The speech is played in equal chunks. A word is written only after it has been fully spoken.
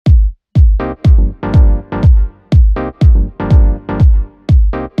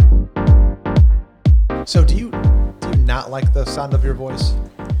So do you not like the sound of your voice?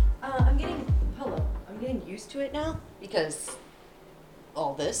 I'm getting used to it now because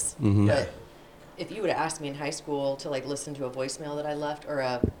all this. Mm-hmm. But if you would have asked me in high school to like listen to a voicemail that I left or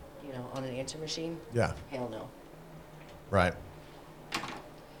on an answer machine, Yeah. hell no, Right.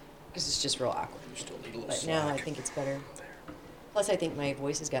 because it's just real awkward. You still need a little But slack. now I think it's better. Plus, I think my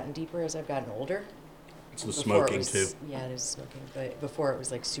voice has gotten deeper as I've gotten older. It's the Before it smoking, was- too. Yeah, it is smoking. But before it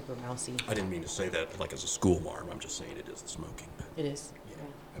was like super mousy. I didn't mean to say that like as a school marm. I'm just saying it is the smoking. But It is. yeah,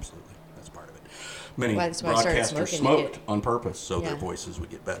 absolutely. That's part of it. Many Well, that's why I started broadcasters smoking to smoked get- on purpose so their Yeah. voices would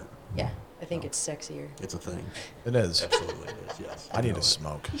get better. Yeah, I think it's sexier. It's a thing. It is. Absolutely it is, yes. I need know to it.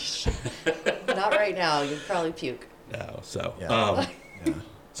 smoke. Not right now. You'd probably puke. No, so. Yeah.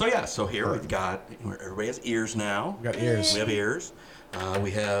 Yeah. So here we've got, everybody has ears now. We got ears. We have ears.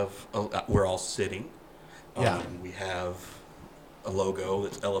 We're all sitting. Yeah. We have a logo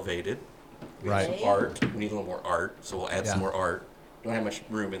that's elevated. We have Right. some art. We need a little more art, so we'll add Yeah. some more art. Don't have much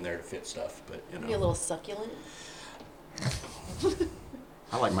room in there to fit stuff, but you know. Be a little succulent.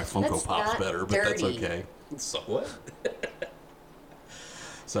 I like my Funko That's Pops not better, but that's dirty. okay. So what?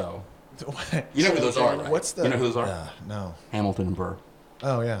 So you know who those are, right? What's the? You know who those are? No. Hamilton and Burr.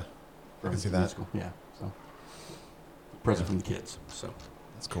 Oh yeah. I From can see the that. musical. Yeah. So present from the kids. So.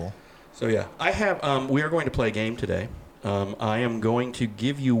 That's cool. So yeah, I have. We are going to play a game today. I am going to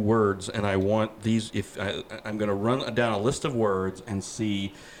give you words, and I want these. I'm going to run down a list of words and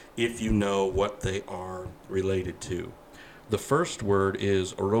see if you know what they are related to. The first word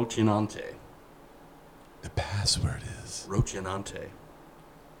is rocinante. The password is. Rocinante.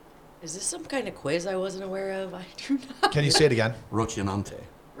 Is this some kind of quiz I wasn't aware of? I do not. Can you say it again? Rocinante.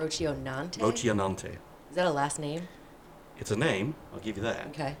 Rocionante? Rocinante. Is that a last name? It's a name. I'll give you that.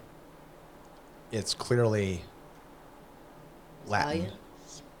 Okay. It's clearly Latin. Italian?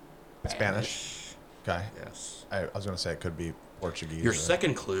 Spanish. Okay. Yes. I was going to say it could be Portuguese. Your or-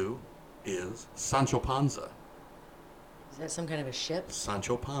 second clue is Sancho Panza. Is that some kind of a ship?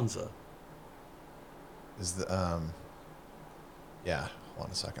 Sancho Panza. Is the Yeah. Hold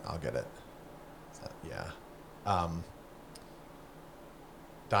on a second. I'll get it. Yeah.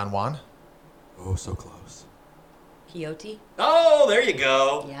 Don Juan. Oh, so close. Quixote? Oh, there you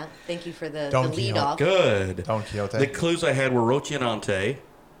go. Yeah. Thank you for the Don lead Quixote. off. Good. Don Quixote. The clues I had were Rocinante.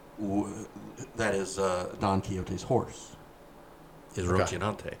 That is Don Quixote's horse. Is Okay.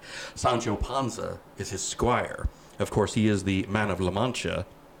 Rocinante. Sancho Panza is his squire. Of course, he is the man of La Mancha.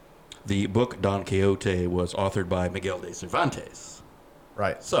 The book Don Quixote was authored by Miguel de Cervantes.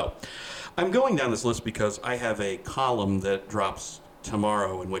 Right. So, I'm going down this list because I have a column that drops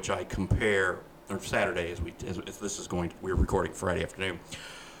tomorrow in which I compare, or Saturday, we're recording Friday afternoon,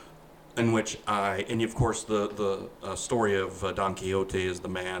 in which and of course the story of Don Quixote is the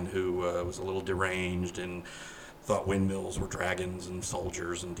man who was a little deranged and thought windmills were dragons and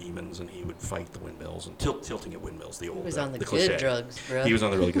soldiers and demons, and he would fight the windmills and tilting at windmills. The old He was on the good cliche. drugs, bro. He was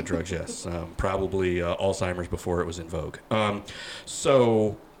on the really good drugs, yes. Probably Alzheimer's before it was in vogue.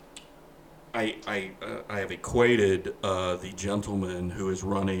 So I have equated the gentleman who is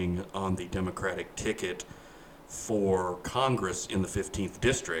running on the Democratic ticket for Congress in the 15th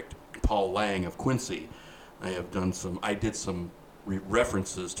District, Paul Lang of Quincy. I did some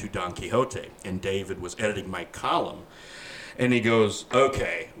references to Don Quixote, and David was editing my column, and he goes,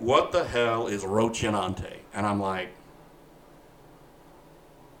 "Okay, what the hell is Rocinante?" And I'm like,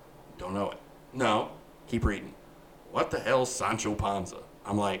 "Don't know it." No, keep reading. "What the hell's Sancho Panza?"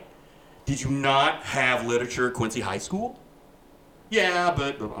 I'm like, "Did you not have literature at Quincy High School?" "Yeah,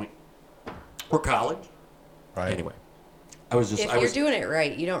 but or college." Right. Anyway, I was just. If I you're was, doing it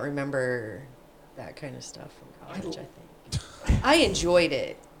right, you don't remember that kind of stuff from college, I think. I enjoyed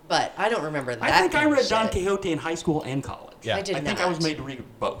it, but I don't remember that. I think I kind of read Don shit. Quixote in high school and college. Yeah. I did I think not. I was made to read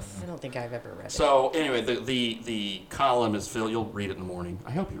both. I don't think I've ever read So anyway, the column is filled. You'll read it in the morning.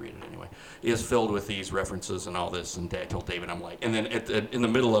 I hope you read it anyway. Is filled with these references and all this. And I told David, I'm like, and then in the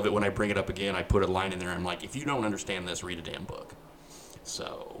middle of it, when I bring it up again, I put a line in there. I'm like, if you don't understand this, read a damn book.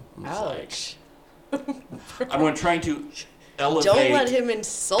 So I'm it. just Ouch. I'm trying to elevate. Don't let him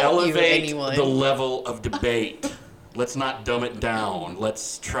insult you, elevate anyone. the level of debate. Let's not dumb it down.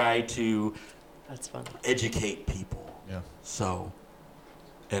 Let's try to That's funny. educate people. Yeah. So,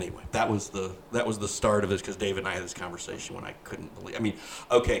 anyway, that was the start of this, because David and I had this conversation when I couldn't believe. I mean,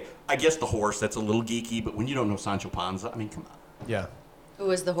 okay, I guess the horse, that's a little geeky, but when you don't know Sancho Panza, I mean, come on. Yeah. Who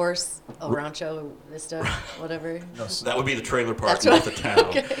was the horse? El Rancho Vista, whatever. No, That would be the trailer park, That's not what- the town.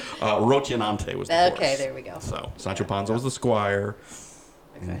 okay. Rocinante was the horse. Okay, there we go. So Sancho Panza was the squire.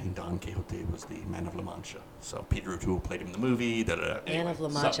 And Don Quixote was the Man of La Mancha. So Peter O'Toole played him in the movie. Man of La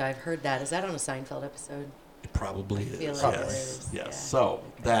Mancha, I've heard that. Is that on a Seinfeld episode? It probably I feel is. like Yes. it is. Yes. Yeah. So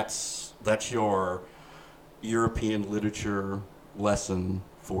that's your European literature lesson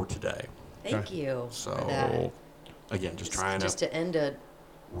for today. Thank you So for that. again, just trying Just to to end a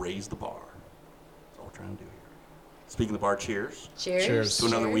raise the bar. That's all we're trying to do here. Speaking of the bar, cheers cheers. Cheers. to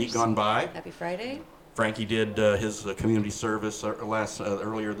another week gone by. Happy Friday. Frankie did his community service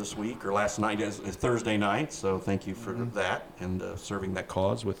earlier this week, or last night, Thursday night. So thank you for that, and serving that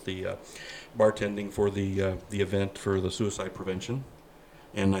cause with the bartending for the event for the suicide prevention.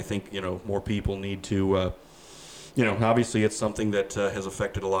 And I think more people need to. Obviously it's something that has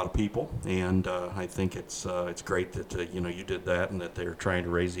affected a lot of people, and I think it's great that you did that, and that they're trying to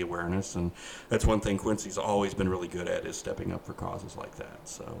raise the awareness. And that's one thing Quincy's always been really good at, is stepping up for causes like that.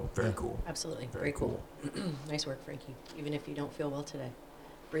 So very cool. Absolutely. Very Very cool. Nice work, Frankie. Even if you don't feel well today,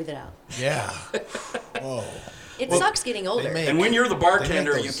 breathe it out. Yeah. Whoa. It sucks getting older. may- And when you're the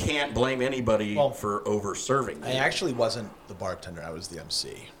bartender, those- you can't blame anybody Well, for over serving. I actually wasn't the bartender. I was the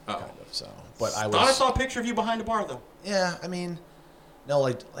MC. Oh. Kind of. So, but I Thought I was. saw a picture of you behind the bar, though. Yeah. I mean, no,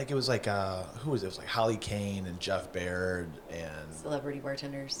 like it was like who was it? It was like Holly Kane and Jeff Baird, and Celebrity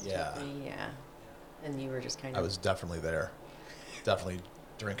bartenders. Yeah. Tiffany, yeah. And you were just kind I of. was definitely there. Definitely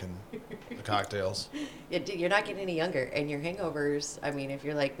drinking the cocktails. You're not getting any younger, and your hangovers. I mean, if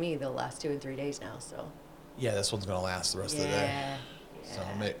you're like me, they'll last 2 and 3 days now. So. Yeah, this one's gonna last the rest of the day. Yeah. So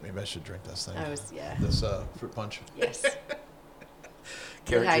maybe I should drink this thing. Yeah. This fruit punch. Yes.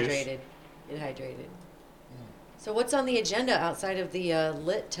 Carrot Get juice. hydrated. Get hydrated. So what's on the agenda outside of the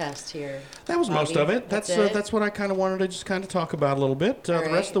lit test here? That was most Bobby? of it. That's it? that's what I kind of wanted to just kind of talk about a little bit. The All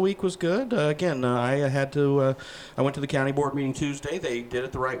rest right. of the week was good. Again, I had to. I went to the county board meeting Tuesday. They did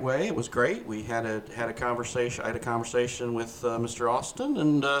it the right way. It was great. We had a conversation. I had a conversation with Mr. Austin,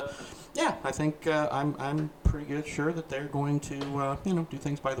 and yeah, I think I'm pretty good sure that they're going to do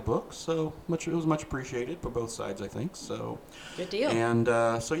things by the book. So it was much appreciated for both sides, I think. So. Good deal. And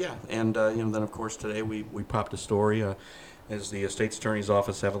so yeah, and then of course today we popped a story as the state's attorney's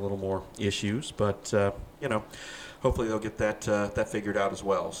office have a little more issues, but hopefully they'll get that figured out as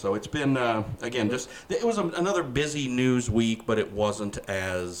well. So it's been again it was another busy news week, but it wasn't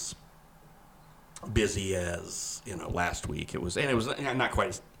as busy as last week. It was not quite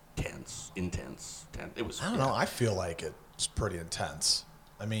as intense. It was. I don't know. I feel like it's pretty intense.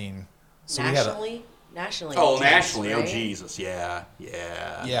 I mean, so Nationally? Oh, intense, nationally! Oh, right? Jesus! Yeah.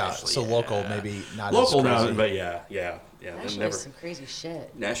 yeah. So local, maybe not Local as crazy. now, but yeah. Nationally, some crazy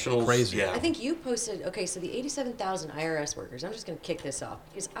shit. National Crazy. Yeah. I think you posted, okay, so the 87,000 IRS workers, I'm just going to kick this off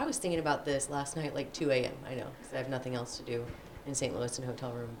because I was thinking about this last night, like 2 a.m. I know, because I have nothing else to do in St. Louis in a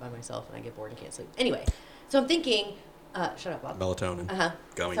hotel room by myself and I get bored and can't sleep. Anyway, so I'm thinking, shut up, Bob. Melatonin.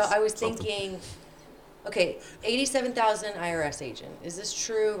 Gummies. So I was something. thinking, okay, 87,000 IRS agent. Is this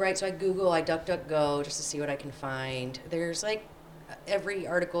true, right? So I DuckDuckGo just to see what I can find. There's like every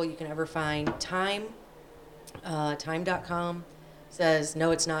article you can ever find. Time.com says,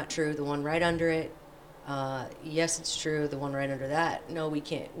 no, it's not true. The one right under it. Yes, it's true. The one right under that. No, we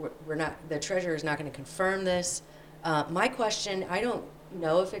can't. We're not. The treasurer is not going to confirm this. My question, I don't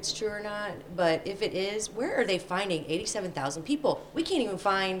know if it's true or not, but if it is, where are they finding 87,000 people? We can't even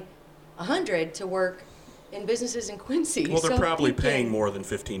find 100 to work in businesses in Quincy. Well, they're So probably we can- paying more than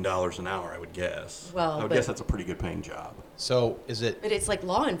 $15 an hour, I would guess. Well, I would but- guess that's a pretty good paying job. So is it? But it's like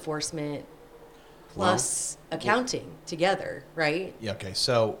law enforcement plus accounting together, right? Yeah. Okay.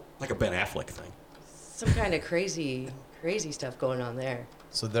 So Like a Ben Affleck thing. Some kind of crazy stuff going on there.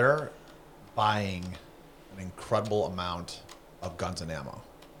 they're buying an incredible amount of guns and ammo.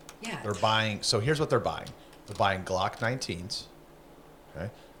 Yeah. They're buying. So here's what they're buying. They're buying Glock 19s. Okay.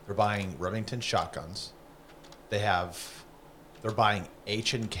 They're buying Remington shotguns. They're buying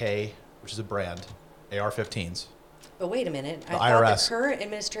H&K, which is a brand, AR-15s. But wait a minute. The I thought IRS. the current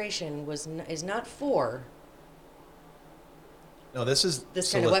administration is not for No, this is this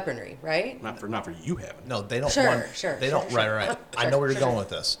so kind of the- weaponry, right? Not for you having. No, they don't Sure, want. sure, They sure, don't. sure. Right. I know where you're Sure. going with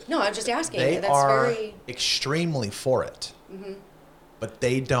this. No, I'm just asking. They That's are very extremely for it, but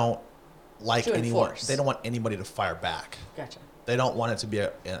they don't like To anyone. enforce. They don't want anybody to fire back. gotcha. They don't want it to be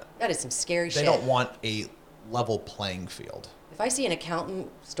That is some scary They shit. don't want a level playing field. If I see an accountant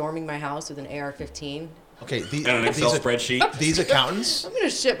storming my house with an AR-15, Okay, And an Excel spreadsheet. These accountants, I'm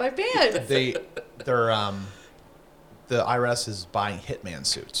gonna shit my pants. the IRS is buying hitman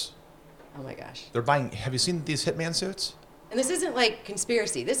suits. Oh my gosh. They're buying. Have you seen these hitman suits? And this isn't like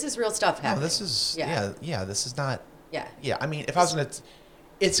conspiracy. This is real stuff No, happening. this is Yeah. yeah. This is not. Yeah. Yeah, I mean, if I was gonna,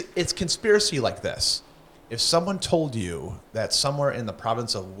 it's conspiracy like this. If someone told you that somewhere in the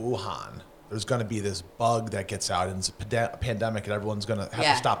province of Wuhan, there's going to be this bug that gets out and it's a pandemic and everyone's going to have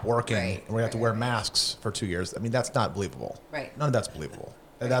to stop working and we're going to have to wear masks for 2 years, I mean, that's not believable. Right. None of that's believable.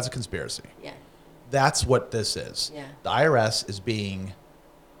 That's a conspiracy. Yeah. That's what this is. Yeah. The IRS is being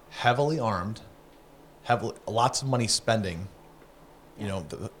heavily armed, lots of money spending. You know,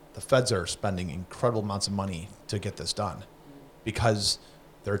 the feds are spending incredible amounts of money to get this done because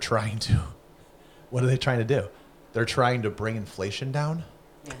they're trying to, what are they trying to do? They're trying to bring inflation down.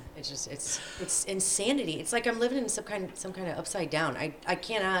 Yeah, it's just it's insanity. It's like I'm living in some kind of upside down. I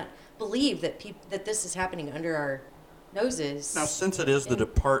cannot believe that this is happening under our noses. Now, since it is the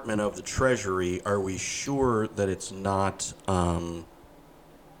Department of the Treasury, are we sure that it's not other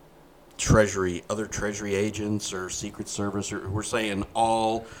Treasury agents or Secret Service? Or we're saying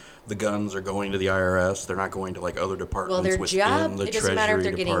all the guns are going to the IRS. They're not going to like other departments Well, their within job, the it doesn't Treasury matter if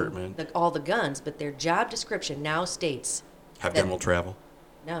they're Department. getting all the guns, but their job description now states Have that- gun will travel.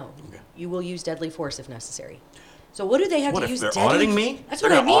 no, Okay. you will use deadly force if necessary. So what do they have What to if use they're deadly? auditing me? That's They're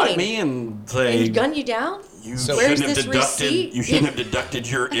what I gonna mean. audit me and say And gun you down? you So- Where's shouldn't have this deducted. receipt? You shouldn't have deducted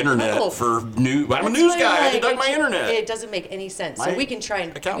your internet know. for new. I'm a That's news why guy. I like, deduct my internet. It doesn't make any sense. My So we can try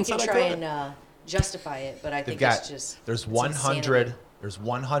accountant said I could. and justify it, but I They've think got, it's just there's it's 100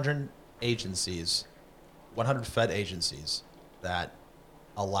 agencies, 100 Fed agencies that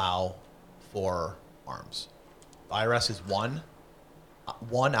allow for arms. The IRS is one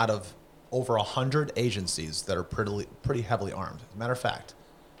out of over 100 agencies that are pretty heavily armed. As a matter of fact,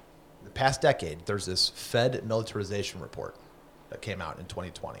 in the past decade, there's this Fed militarization report that came out in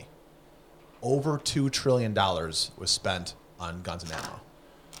 2020. Over $2 trillion was spent on guns and ammo.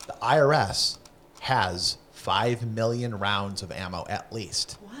 The IRS has 5 million rounds of ammo at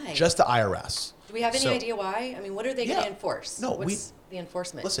least. Why? Just the IRS. Do we have any So- idea why? I mean, what are they going Yeah. to enforce? No, What's the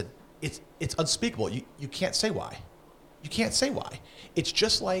enforcement? Listen, it's unspeakable. You can't say why. You can't say why. It's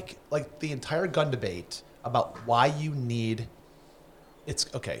just like the entire gun debate about why you need. It's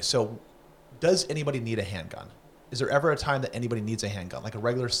okay. So, does anybody need a handgun? Is there ever a time that anybody needs a handgun, like a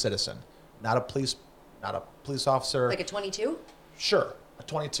regular citizen, not a police officer? Like a 22? Sure, a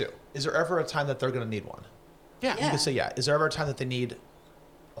 22. Is there ever a time that they're going to need one? Yeah. You can say yeah. Is there ever a time that they need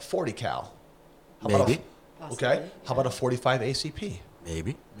a 40 cal? How about Maybe. Possibly, okay. How about yeah. a 45 ACP?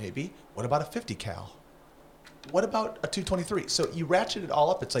 Maybe. Maybe. What about a 50 cal? What about a 223? So you ratchet it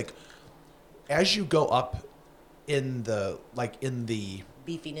all up. It's like as you go up in the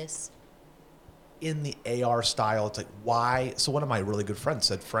Beefiness. AR style, it's like why? So one of my really good friends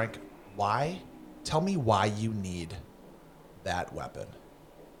said, Frank, why? Tell me why you need that weapon.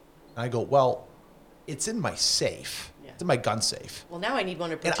 And I go, well, it's in my safe. Yeah. It's in my gun safe. Well, now I need one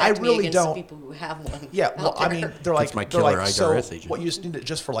to And protect I me really against don't- the people who have one. Yeah, well, out I there. mean, they're like, That's my they're killer like, IRS so agent. what, you just need it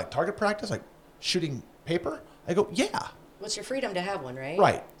just for like target practice, like shooting paper? I go, yeah, Well, it's your freedom to have one, right?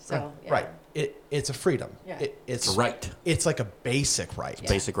 right, So, right, yeah. right. It's a freedom. Yeah. It's It's a right. It's like a basic right. Yeah.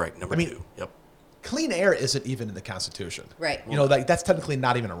 Basic right. Number I mean- 2. Yep. Clean air isn't even in the Constitution. Right. You know, that's technically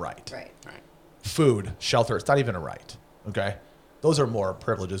not even a right. Right. Right. Food, shelter, it's not even a right. Okay, those are more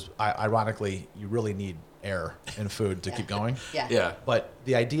privileges. Ironically, you really need air and food to Yeah. keep going. Yeah. Yeah. But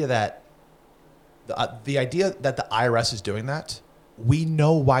the idea that the IRS is doing that, we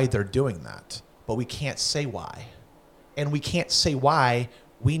know why they're doing that, but we can't say why, and we can't say why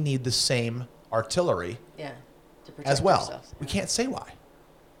we need the same artillery Yeah. To protect as well. ourselves. We can't say why,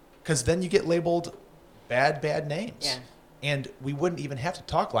 because then you get labeled bad names. Yeah. And we wouldn't even have to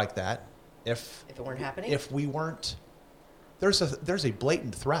talk like that if If it weren't happening? If we weren't, there's a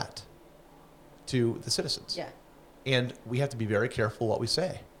blatant threat to the citizens. Yeah. And we have to be very careful what we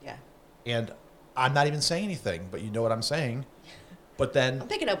say. Yeah. And I'm not even saying anything, but you know what I'm saying. But then I'm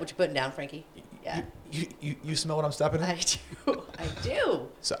picking up what you're putting down, Frankie. Yeah. you smell what I'm stepping in? I do. I do.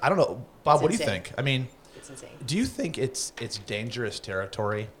 So I don't know, Bob. It's What do you insane. think? I mean, It's insane. do you think it's dangerous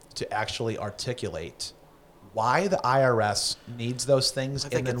territory to actually articulate why the IRS needs those things I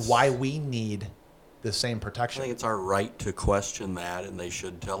think and then it's- why we need the same I protection? think it's our right to question that, and they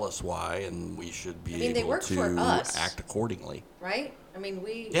should tell us why, and we should be I mean, they able work to for us. act accordingly. Right? I mean,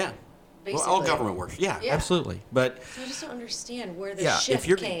 we. Yeah. Basically. Well, all government works. Yeah, Yeah. absolutely. But So I just don't understand where the yeah, shift if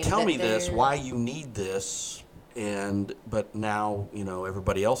you're came. going to tell that me this, they're- why you need this, but now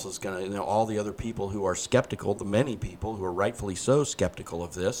everybody else is going to, all the other people who are skeptical, the many people who are rightfully so skeptical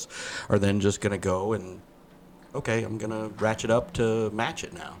of this, are then just going to go and, okay, I'm going to ratchet up to match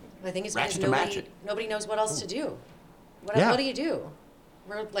it now. The thing is, ratchet because to match it. nobody knows what else to do. Yeah. What do you do?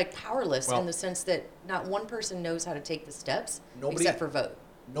 We're like powerless Well- in the sense that not one person knows how to take the steps Nobody- except for vote.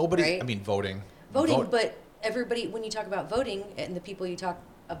 Nobody. Right? I mean, voting. Voting, Vote- but everybody, when you talk about voting and the people you talk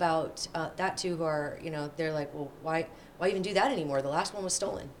about that too, who are, they're like, well, why even do that anymore? The last one was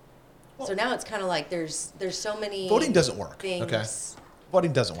stolen. So now it's kind of like there's so many Voting doesn't work. things. Okay.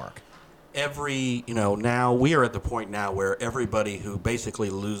 Voting doesn't work. Now we are at the point now where everybody who basically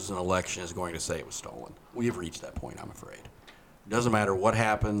loses an election is going to say it was stolen. We have reached that point, I'm afraid. Doesn't matter what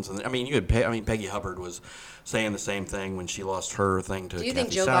happens. And you had Peggy Hubbard was saying the same thing when she lost her thing to Do you Kathy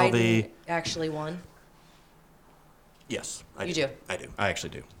think Joe Salvi. Biden actually won? Yes, I You do. do? I do. I actually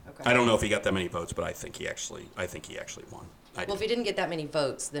do. Okay. I don't know if he got that many votes, but I think he actually won. Well, if he didn't get that many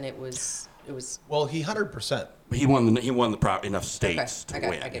votes, then it was. Well, he 100%. He won enough states Okay, to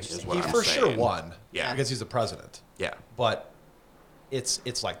win. I get what you're Is saying. what He I'm for saying. sure won. Yeah. Because he's the president. Yeah. But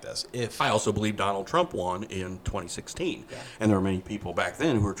it's like this. If I also believe Donald Trump won in 2016. Yeah. And there were many people back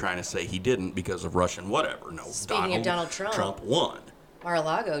then who were trying to say he didn't because of Russian whatever. No, Speaking of Donald Trump. Trump won.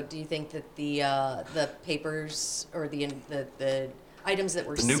 Mar-a-Lago, do you think that the papers or the items that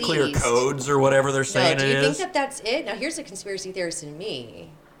were The seized, nuclear codes or whatever they're saying do it you is. think that that's it? Now, here's a conspiracy theorist in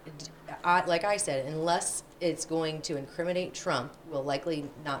me. Like I said, unless it's going to incriminate Trump, we'll likely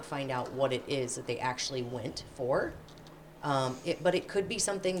not find out what it is that they actually went for. But it could be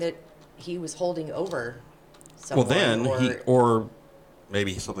something that he was holding over someone. Well, then or or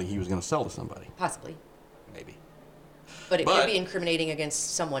maybe something he was going to sell to somebody. possibly. Maybe. But it But- could be incriminating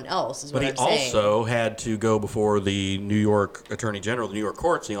against someone else, is what But he I'm saying. also had to go before the New York Attorney General, the New York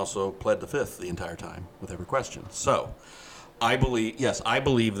courts. And he also pled the fifth the entire time with every question. So, I believe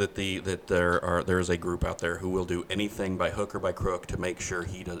that there is a group out there who will do anything by hook or by crook to make sure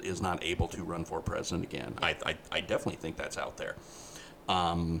he is not able to run for president again. I definitely think that's out there.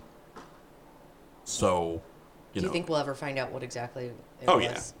 So, Do you think we'll ever find out what exactly it Oh was?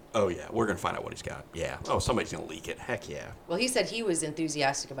 yeah. Oh yeah. We're gonna find out what he's got. Yeah. Oh, somebody's gonna leak it. Heck yeah. Well, he said he was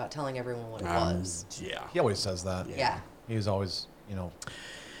enthusiastic about telling everyone what it was. Yeah. he always says that. Yeah. He was always,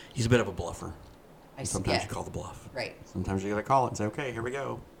 He's a bit of a bluffer. I see. Sometimes Yeah. you call the bluff. Right. Sometimes you gotta call it and say, okay, here we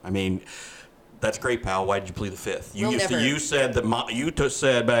go. I mean, that's great, pal. Why did you plead the fifth? We'll never- You said that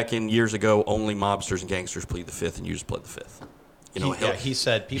said back in years ago only mobsters and gangsters plead the fifth, and you just pled the fifth. he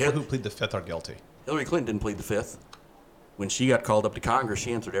said people Hil- who plead the fifth are guilty. Hillary Clinton didn't plead the fifth. When she got called up to Congress,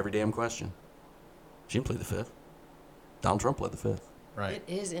 she answered every damn question. She didn't plead the fifth. Donald Trump pled the fifth. Right.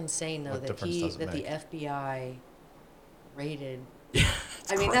 It is insane though What that difference does it the make? FBI raided.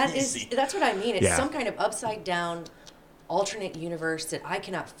 It's I mean crazy. that's what I mean. It's Yeah. some kind of upside down alternate universe that I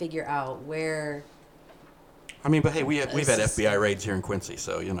cannot figure out where I mean, but hey, we've had This is- FBI raids here in Quincy,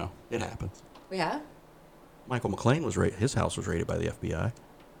 so it happens. we have. Michael McLean his house was raided by the FBI.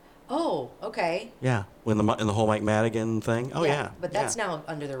 Oh, okay. Yeah, in the whole Mike Madigan thing. Oh yeah, But that's now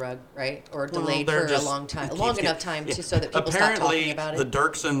under the rug, right? Or Well, delayed they're for just- a long time, it long keeps enough get- time yeah. so that people stop Apparently, talking about the it.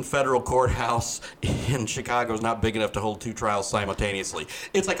 Dirksen Federal Courthouse in Chicago is not big enough to hold two trials simultaneously.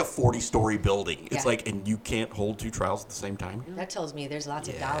 It's like a 40-story building. It's Yeah. like, and you can't hold two trials at the same time. That tells me there's lots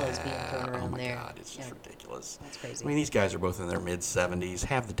of dollars being thrown Oh around my there. God, it's just Yeah. ridiculous. That's crazy. I mean, these guys are both in their mid-70s.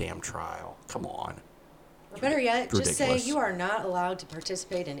 Have the damn trial. Come on. Or better yet, It's just say ridiculous. you are not allowed to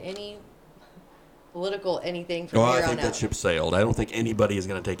participate in any political anything from Well, here I think on that out. ship sailed. I don't think anybody is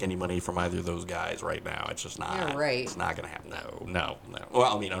going to take any money from either of those guys right now. It's just not. Yeah, right. It's not going to happen. No.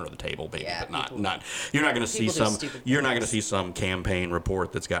 Well, I mean, under the table, maybe, Yeah, but people- not. You're not going to see people do some. stupid You're not going to things. see some campaign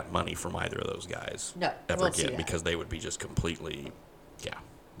report that's got money from either of those guys. No, ever won't see again, that. because they would be just completely. Yeah.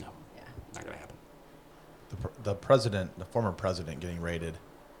 No. Yeah. Not going to happen. The former president getting raided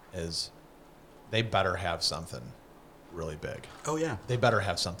they better have something really big. Oh yeah. They better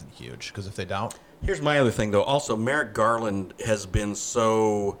have something huge, because if they don't, Here's my other thing, though. Also, Merrick Garland has been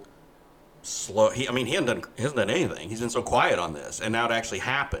so slow. He hasn't done anything. He's been so quiet on this, and now it actually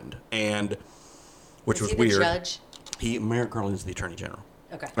happened, and which Is was he the weird. judge? Merrick Garland is the Attorney General.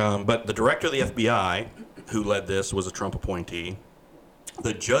 Okay. But the director of the FBI, who led this, was a Trump appointee.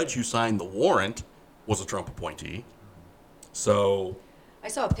 The judge who signed the warrant was a Trump appointee. So, I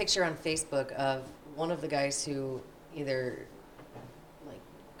saw a picture on Facebook of one of the guys who either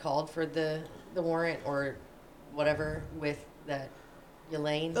called for the warrant or whatever with that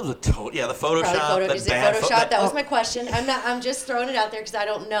Elaine. that was the Photoshop. Is it Photoshop? That was my question. I'm just throwing it out there because I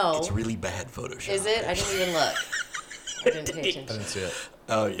don't know. It's really bad Photoshop. Is it? I didn't even look. I didn't pay I attention. didn't see it.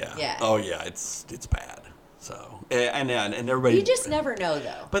 Oh yeah. Yeah. Oh yeah. It's bad. So and everybody. You just never know,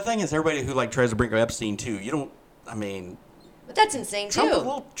 though. But the thing is, everybody who tries to bring up Epstein too, you don't. I mean, But that's insane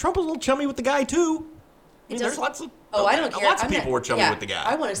too. Trump was a little chummy with the guy too. I mean, does- there's lots of. Oh, I don't care. Lots of I'm people not- were chummy yeah, with the guy.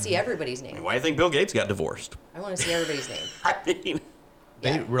 I want to see everybody's I mean, name. why do you think Bill Gates got divorced? I want to see everybody's name. I mean,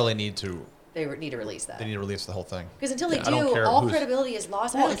 They Yeah. really need to They need to release that. They need to release the whole thing. Because until they I don't do, care all who's- credibility is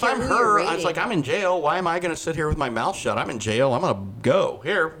lost. I Well, don't if care I'm who her, you're I was rating. like, I'm in jail. Why am I going to sit here with my mouth shut? I'm in jail. I'm going to go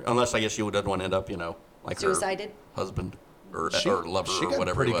here. Unless I guess she doesn't want to end up, like Suicided? her husband or She- lover she or got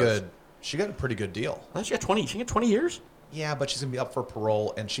whatever pretty he was. good. She got a pretty good deal. Well, she got 20. She got 20 years. Yeah, but she's gonna be up for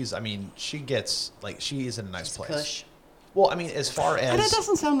parole, and she gets she is in a nice place. Kush. Well, I mean, as far And that as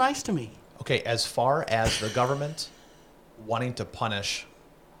doesn't sound nice to me. okay, as far as the government wanting to punish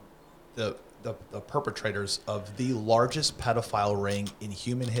the perpetrators of the largest pedophile ring in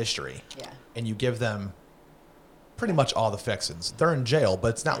human history, Yeah. and you give them pretty much all the fixins. They're in jail, but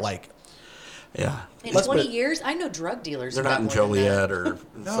it's not like Yeah. In Let's 20 put- years, I know drug dealers. They're who not got in more than that. Joliet or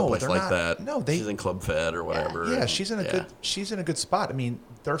No, someplace they're like not. that. No, she's in Club Fed or whatever. yeah, and- she's in a yeah. good spot. I mean,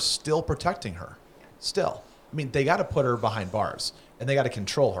 they're still protecting her. Still. I mean, they got to put her behind bars and they got to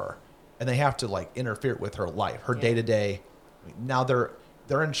control her and they have to interfere with her life, her Yeah. day-to-day. Now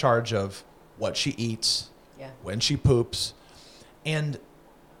they're in charge of what she eats, Yeah. when she poops. And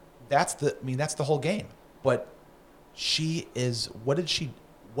that's the whole game. But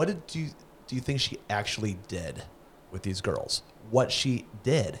do you think she actually did with these girls? What she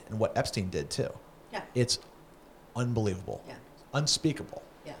did and what Epstein did too. Yeah. It's unbelievable. Yeah. Unspeakable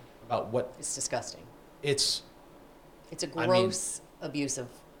Yeah. about what It's disgusting. it's. It's a I mean- gross abuse of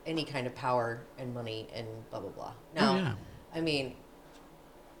any kind of power and money and blah, blah, blah. Now, yeah. I mean,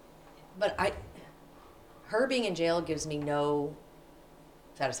 but her being in jail gives me no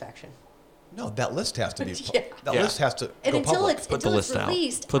satisfaction. No, that list has to be. Yeah. That Yeah. list has to And go until public. it's Put the until list it's out.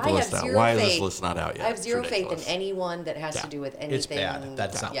 released, Put the I list have out. zero Why is faith. this list not out yet? I have It's zero faith in ridiculous. anyone that has Yeah. to do with anything. It's bad.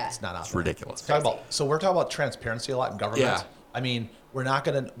 That's not. Yeah. It's not out. It's there. ridiculous. So we're talking about transparency a lot in government. Yeah. I mean, we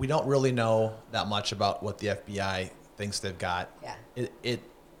don't really know that much about what the FBI thinks they've got. Yeah.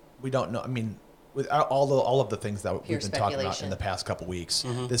 We don't know. I mean, with all of the things that Pure we've been talking about speculation. in the past couple weeks,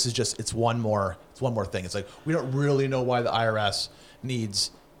 Mm-hmm. this is just it's one more thing. It's like we don't really know why the IRS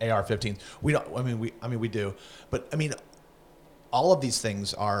needs AR-15s. We don't. I mean we do, but I mean, all of these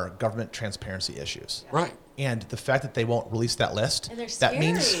things are government transparency issues. Right. And the fact that they won't release that list, And they're that scary.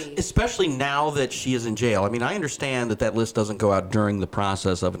 means Especially now that she is in jail. I mean, I understand that list doesn't go out during the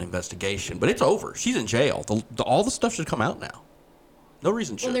process of an investigation, but it's over. She's in jail. All the stuff should come out now. No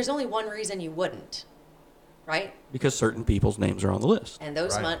reason Well, should. there's only one reason you wouldn't, right? Because certain people's names are on the list. And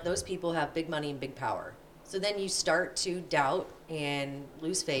those Right. those people have big money and big power. So then you start to doubt and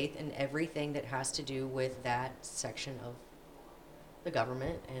lose faith in everything that has to do with that section of the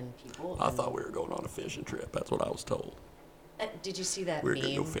government and people. I and- thought we were going on a fishing trip. That's what I was told. Did you see that We were going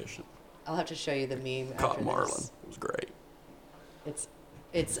to go meme? fishing. I'll have to show you the meme. Caught after marlin. this. It was great.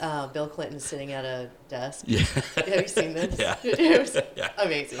 It's Bill Clinton sitting at a desk. Yeah. Have you seen this? Yeah. It was Yeah.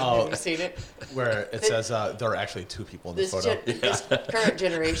 amazing. Oh. Have you seen it? where it says there are actually two people in this This, photo. this current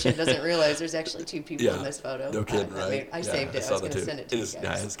generation doesn't realize there's actually two people Yeah. in this photo. No kidding, I right? mean, I saved it. I saw was that going to too. send it to you is, guys.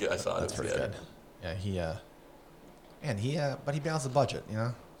 Yeah, it's good. I saw it. That's It's pretty good. Yeah, but he balanced the budget,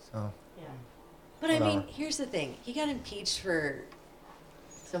 So Yeah. But I mean, Whatever. here's the thing. He got impeached for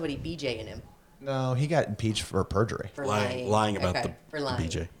somebody BJing him. no, he got impeached for perjury. For Lying about okay, the for lying.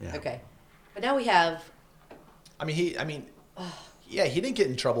 BJ, yeah. Okay. But now we have. He didn't get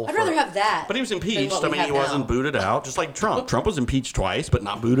in trouble. I'd rather have that. But he was than impeached. what I we mean, he have wasn't now. booted out, just like Trump. Trump was impeached twice, but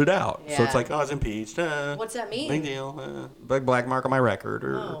not booted out. So it's Yeah. like, oh, I was impeached. What's that mean? Big deal. Big black mark on my record.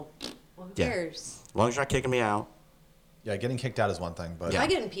 Or Oh, well, who Yeah. cares? as long as you're not kicking me out. Yeah, getting kicked out is one thing, but If I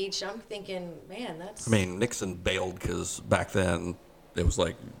get impeached, I'm thinking, man, that's. I mean, Nixon bailed because back then it was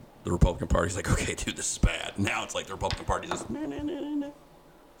like the Republican Party's like, okay, dude, this is bad. Now it's like the Republican Party's just, no.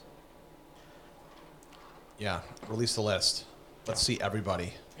 yeah, release the list. Let's see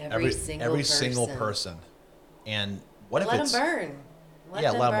everybody. Every single person. And what let if it's them burn. Let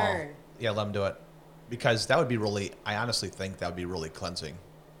yeah, them let burn. them all. Yeah, let them do it. Because that would be really. I honestly think that would be really cleansing.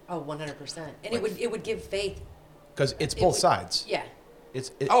 Oh, 100%. And it would give faith. Because it's It both would- sides. Yeah. This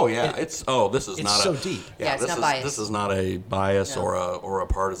This is it's not so a, deep. Yeah, it's this not is, biased. This is not a bias No. or a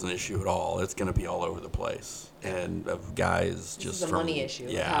partisan issue at all. It's going to be all over the place. And of guys This just is a from, money issue,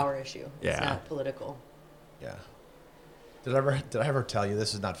 yeah. a power issue. It's Yeah. not political. Yeah. Did I ever tell you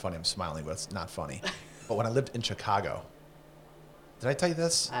this is not funny? I'm smiling, but it's not funny. But when I lived in Chicago, did I tell you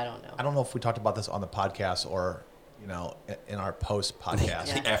this? I don't know. I don't know if we talked about this on the podcast or, in our post podcast.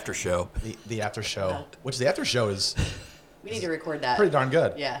 Yeah. The after show. The after show, Uh-huh. which the after show is We need to record that. pretty darn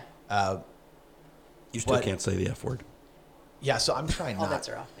good. Yeah. You still But- can't say the F word. Yeah, so I'm trying All not. bets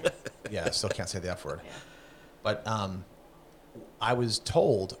are off. Man. Yeah, I still can't say the F word. Yeah. But I was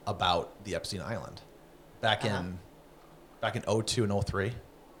told about the Epstein Island back Uh-huh. in 02 and 03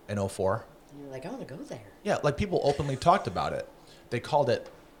 and 04. And you're like, I want to go there. Yeah, like people openly talked about it. They called it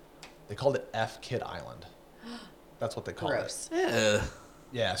They called it F Kid Island. That's what they called Gross. it. Yeah.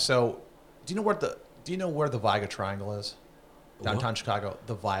 Yeah. So, do you know where the Viga Triangle is? Downtown Chicago,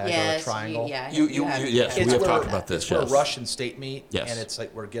 the Viagra Yes, Triangle. yes, Yes, we have where- talked about this. It's where Yes. Rush and State meet, Yes. and it's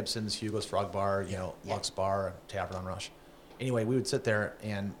like where Gibson's, Hugo's Frog Bar, Lux Bar, Tavern on Rush. Anyway, we would sit there,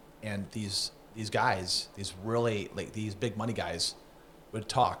 and these guys, these really like these big money guys, would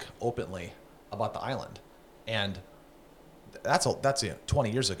talk openly about the island, and that's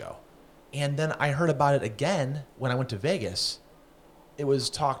 20 years ago. And then I heard about it again when I went to Vegas. It was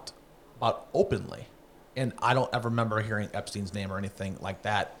talked about openly. And I don't ever remember hearing Epstein's name or anything like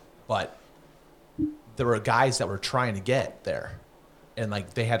that, but there were guys that were trying to get there, and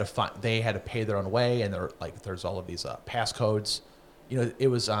like they had to pay their own way, and there's all of these passcodes. It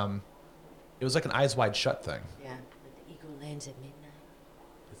was like an Eyes Wide Shut thing. Yeah, like the eagle lands at midnight.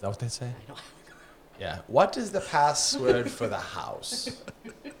 Is that what they say? I don't. Yeah. What is the password for the house?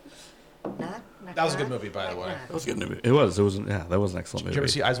 Knock, That was a good movie, by the way. That was a good movie. It was. Yeah, that was an excellent Did movie. you ever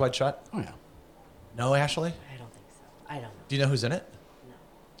see Eyes Wide Shut? Oh yeah. No, Ashley. I don't think so. I don't know. Do you know who's in it? No.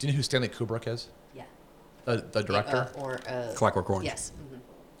 Do you know who Stanley Kubrick is? Yeah. The director. Clockwork Orange. Yes.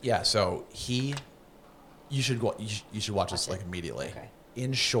 Yeah, so you should go. You should watch this Watch like it. immediately. Okay.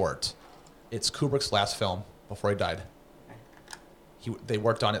 In short, it's Kubrick's last film before he died. They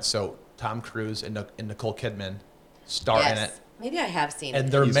worked on it, so Tom Cruise and Nicole Kidman star in it, Maybe I have seen and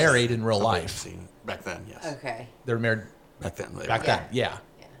it. they're married in real Probably life. seen back then. Yes. Okay. They're married Back then. back then, yeah.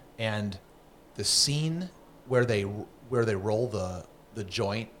 Yeah. And the scene where they roll the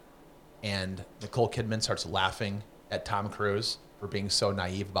joint, and Nicole Kidman starts laughing at Tom Cruise for being so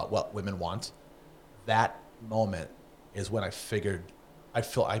naive about what women want. That moment is when I figured.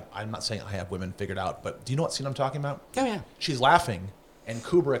 I'm not saying I have women figured out, but do you know what scene I'm talking about? Oh yeah. She's laughing, and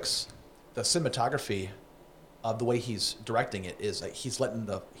Kubrick's the cinematography of the way he's directing it is like he's letting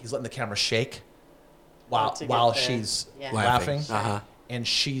the camera shake while to get the- she's yeah. laughing, Uh-huh. and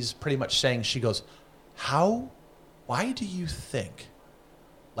she's pretty much saying, she goes, why do you think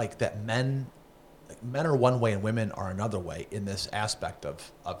like that men are one way and women are another way in this aspect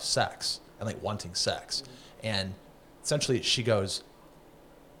of sex and like wanting sex? And essentially she goes,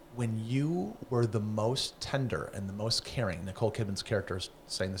 when you were the most tender and the most caring, Nicole Kidman's character is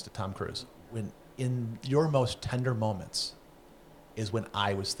saying this to Tom Cruise, when in your most tender moments is when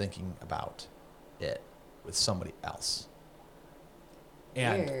I was thinking about it with somebody else.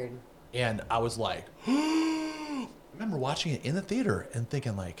 Weird. And I was like, I remember watching it in the theater and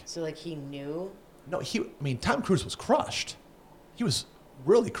thinking like, So like he knew. no, Tom Cruise was crushed. He was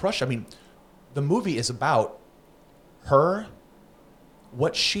really crushed. I mean, the movie is about her,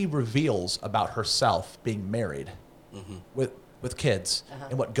 what she reveals about herself being married with kids,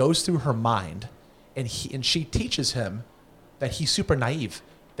 and what goes through her mind, and she teaches him that he's super naive,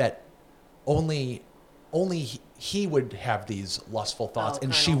 that only he would have these lustful thoughts,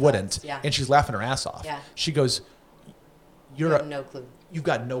 and she carnal wouldn't, thoughts, yeah. and she's laughing her ass off. Yeah. She goes, You "You're have no clue. you've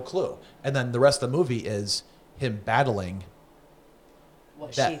got no clue," and then the rest of the movie is him battling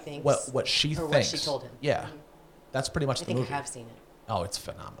What that she thinks. what she or thinks. what she told him. Yeah, that's pretty much I the think movie. I have seen it. Oh, it's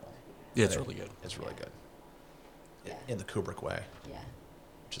phenomenal. Yeah, it's really good. It's really good. Yeah. In the Kubrick way. Yeah.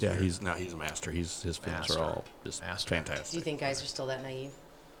 Which is Yeah, weird. he's a master. His films Master. are all just Master. Do you fantastic. think guys are still that naive?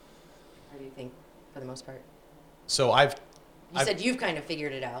 Or do you think, for the most part? So You said you've kind of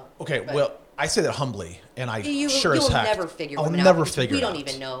figured it out. okay. but Well, I say that humbly, and I you'll sure as heck. never figure I'll women out never because figure. We it don't out.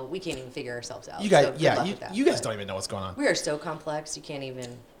 even know. We can't even figure ourselves out. You guys, so good yeah, luck with that, you guys but don't even know what's going on. We are so complex. You can't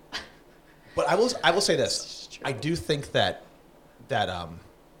even. But I will say this. It's true. I do think that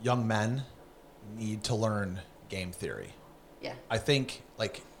young men need to learn game theory. Yeah. I think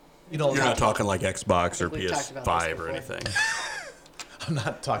You're not talking like Xbox or we've talked about PS5 this or before. anything. I'm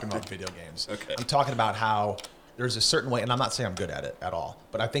not talking about video games. Okay. I'm talking about how there's a certain way, and I'm not saying I'm good at it at all,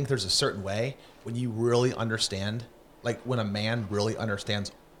 but I think there's a certain way when you really understand, like when a man really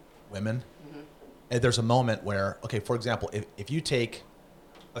understands women, and there's a moment where, okay, for example, if you take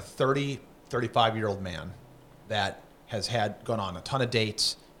a 35-year-old man that has gone on a ton of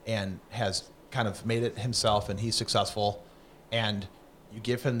dates and has kind of made it himself and he's successful, and you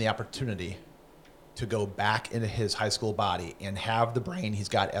give him the opportunity to go back into his high school body and have the brain he's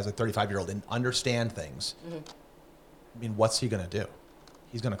got as a 35-year-old and understand things. I mean, what's he going to do?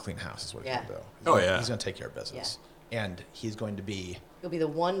 He's going to clean house is what he's Yeah. going to do. Oh, yeah. He's going to take care of business. And he's going to be, He'll be the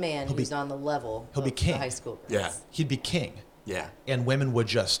one man He'll be- who's on the level he'll of be king. the high school girls. Yeah. he'd be king. Yeah. And women would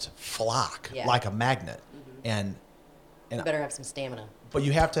just flock Yeah. like a magnet. And You better have some stamina. but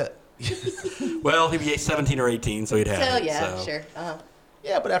you have to, Well, he'd be 17 or 18, so he'd have So it. yeah, so. sure.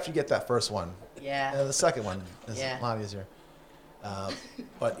 yeah, but after you get that first one, Yeah. the second one is Yeah. a lot easier.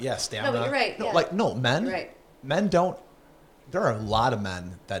 But yeah, stamina. No, but you're right, No, yeah. men. You're right. Men don't. There are a lot of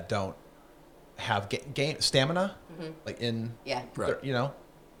men that don't have game stamina. Like in. Yeah. Right. You know,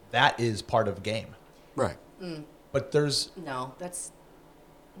 that is part of game. Right. But there's No,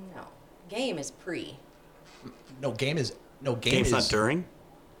 game is pre. no game is no game Game's is not during.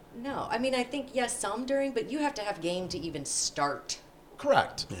 No, I mean I think yes, some during, but you have to have game to even start.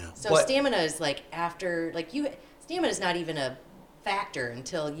 correct. Yeah. So But- stamina is like after, like stamina is not even a factor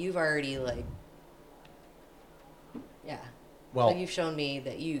until you've already like, yeah. Well- Like, you've shown me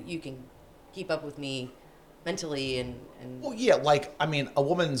that you can keep up with me mentally and Well, yeah, like I mean, a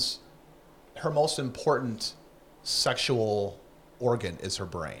woman's her most important sexual organ is her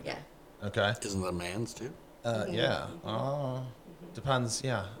brain. yeah. Okay. Isn't it a man's too? Yeah. Depends.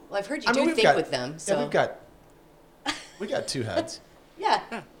 Yeah. Well, I've heard you I mean, do we've think got- with them, so Yeah, we got two heads. yeah,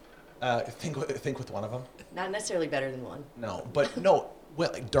 Think with one of them. not necessarily better than one. No, but no.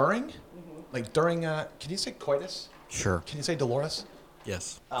 Like during, can you say coitus? Sure. Can you say Dolores?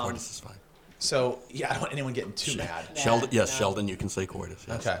 Yes. Um, Coitus is fine. So yeah, I don't want anyone getting too mad. Yeah, Sheldon. Yes, no. Sheldon. You can say coitus.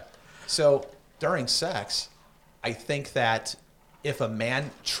 Yes. Okay. So during sex, I think that if a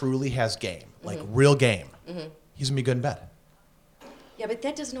man truly has game, like real game, he's gonna be good in bed. Yeah, but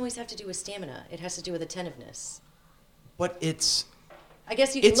that doesn't always have to do with stamina. It has to do with attentiveness. But it's I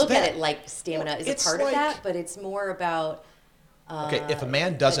guess you can It's look at that. it like stamina is a It's part of like- that, but it's more about okay. If a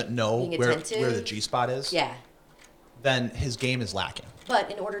man doesn't know being where attentive. the G spot is, yeah. then his game is lacking. But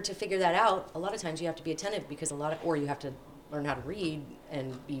in order to figure that out, a lot of times you have to be attentive because or you have to learn how to read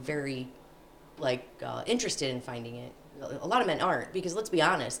and be very interested in finding it. A lot of men aren't because let's be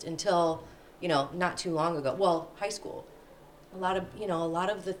honest, until not too long ago, well, high school, a lot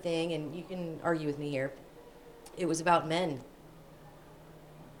of the thing, and you can argue with me here, it was about men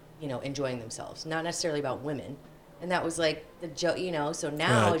enjoying themselves, not necessarily about women. And that was like the joke, so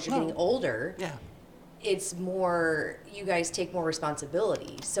now Right. as you're getting older, Yeah. it's more, you guys take more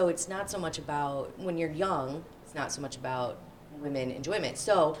responsibility. So it's not so much about, when you're young, it's not so much about women enjoyment.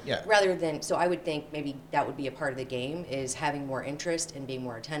 So Yeah. so I would think maybe that would be a part of the game, is having more interest and being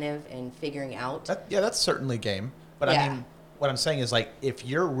more attentive and figuring out. That's certainly game. But I Yeah. mean, what I'm saying is like, if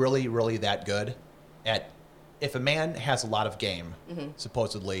you're really, really that good at, if a man has a lot of game,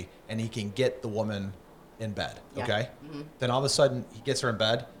 supposedly, and he can get the woman in bed, Yeah. okay? Then all of a sudden he gets her in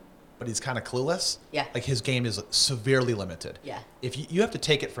bed, but he's kind of clueless. Yeah. Like his game is severely limited. Yeah. If you have to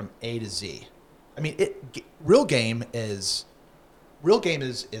take it from A to Z. I mean, real game is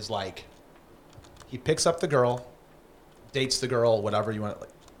like he picks up the girl, dates the girl, whatever you want. Like,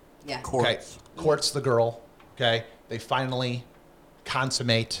 Yeah. okay, courts the girl. Okay, they finally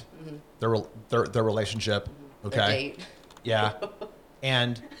consummate their relationship. Their Okay, date. yeah,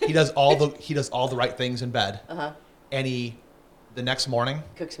 and he does all the right things in bed. And the next morning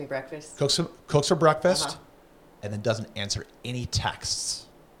Cooks me breakfast. cooks her breakfast, Uh-huh. and then doesn't answer any texts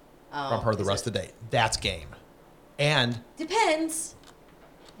Oh, from her the is rest it- of the day. That's game. And Depends.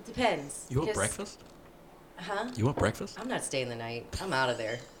 It depends. You want because- breakfast? Huh? You want breakfast? I'm not staying the night. I'm out of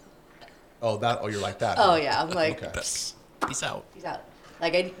there. you're like that. Oh yeah, I'm like, Okay. Peace out. peace out.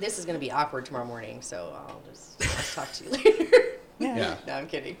 Like this is gonna be awkward tomorrow morning, so I'll talk to you later. Yeah. No, I'm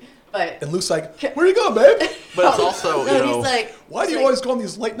kidding. But And Luke's like, "Where you going, babe? But it's also, no, you know, he's like, Why do he's you like- always go on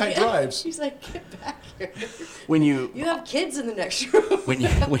these late night Yeah. drives?" He's like, get back here. when you You have kids in the next room. when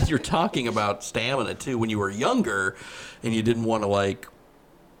you're talking about stamina too, when you were younger and you didn't want to like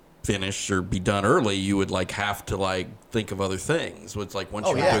finish or be done early, you would like have to like think of other things. So it's like once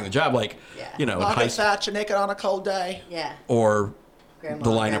Oh, you were yeah. doing the job, like Yeah. you know, in Margaret high school, Thatcher naked on a cold day. Yeah. or Grandma,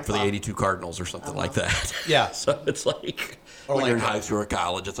 the lineup for the grandpa. 82 Cardinals or something like that. Yeah. So it's like Or when you're in like- high school or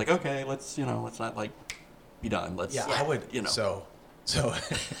college, it's like okay, let's not like be done. Let's Yeah, I would. you know.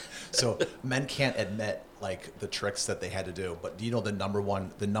 So men can't admit like the tricks that they had to do. But do you know the number one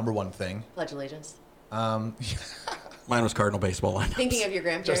thing? Pledge allegiance. Mine was Cardinal baseball lineups. Thinking of your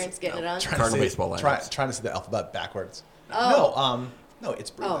grandparents getting it on. Trying Cardinal to say, baseball try, lineups. trying to say the alphabet backwards. Oh. No,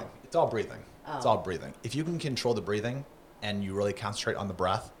 it's breathing. Oh. It's all breathing. It's Oh. all breathing. If you can control the breathing and you really concentrate on the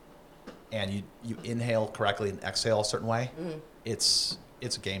breath, and you inhale correctly and exhale a certain way, it's a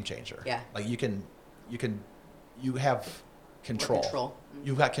game changer. Mm-hmm. Yeah. Like you have control. control.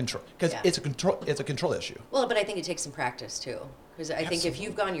 You've got control because Yeah. it's a control issue. Well, but I think it takes some practice too. Because I think if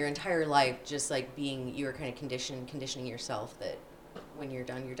you've gone your entire life just like you're kind of conditioning yourself that when you're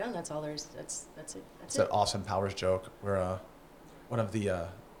done, that's all there's, that's it. It's that Austin Powers joke where one of the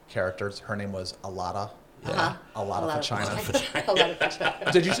characters, her name was Alada, Uh-huh. A lot of vagina. A lot of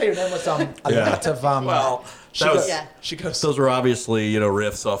vagina. Did you say your name was a lot of Well, she that goes, was- Yeah. she goes Those were obviously,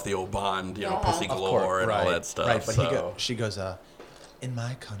 riffs off the old Bond, Pussy of Galore course, and all right, that stuff. right, but so. she goes in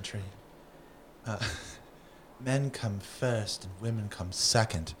my country men come first and women come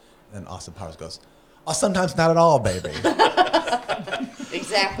second. And then Austin Powers goes, oh, sometimes not at all, baby.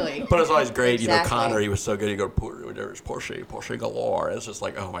 Exactly. But it's always great, Exactly. Connery was so good. You go, there's Porsche Galore. It's just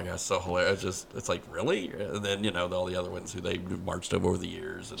like, oh my gosh, so hilarious. It's like, really? And then, all the other ones who they marched over the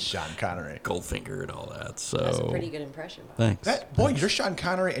years. And Sean Connery. Goldfinger and all that. So. That's a pretty good impression. Thanks. Boy, your Sean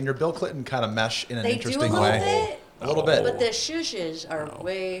Connery and your Bill Clinton kind of mesh in an They do a interesting little way. bit. A little bit. But the shushes are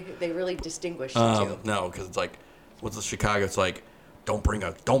they really distinguish the two. No, because it's like, what's the Chicago? It's like, don't bring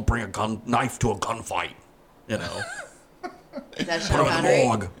a knife to a gunfight. Is that Put Sean him in the Connery?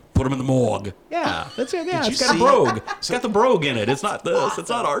 morgue. Put him in the morgue. Yeah, that's it. Yeah, Did it's you got a see- brogue. It's got the brogue in it. It's not this. It's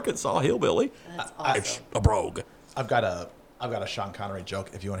not Arkansas hillbilly. That's It's awesome. a brogue. I've got a Sean Connery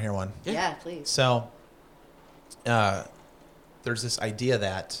joke if you want to hear one. Yeah, please. So, there's this idea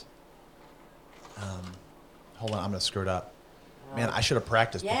that, hold on, I'm gonna screw it up. Man, I should have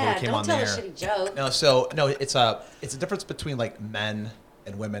practiced before Yeah, we came don't on tell the a air. shitty joke. No, it's a difference between like men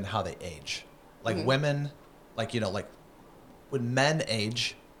and women how they age. Like Mm-hmm. women, like when men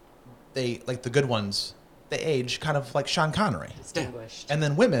age, they like the good ones. They age kind of like Sean Connery, Distinguished. and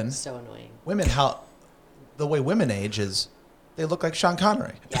then women, So annoying. how the way women age is they look like Sean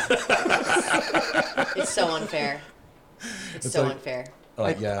Connery. Yeah. It's so unfair. It's so like- unfair.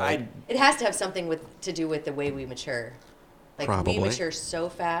 I It has to have something to do with the way we mature. Like Probably. we mature so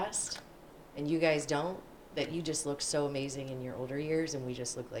fast, and you guys don't. That you just look so amazing in your older years, and we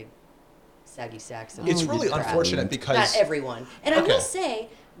just look like saggy sacks. Of It's really crap. unfortunate because Not everyone. And I Okay. will say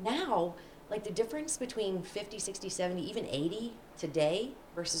now, like the difference between 50, 60, 70, even 80 today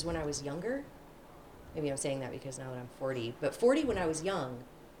versus when I was younger. Maybe I'm saying that because now that I'm 40, but 40 when I was young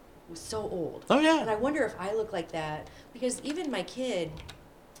was so old. Oh, yeah. And I wonder if I look like that because even my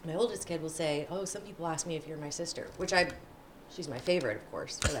oldest kid will say, "Oh, some people ask me if you're my sister," which she's my favorite, of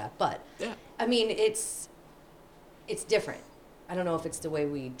course, for that. But Yeah. I mean, it's different. I don't know if it's the way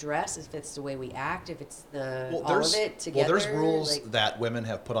we dress, if it's the way we act, if it's all of it together. Well, there's rules like- that women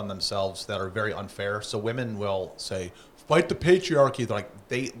have put on themselves that are very unfair. So women will say, "Fight the patriarchy." They're like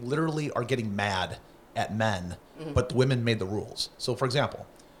they literally are getting mad at men, Mm-hmm. but the women made the rules. So, for example,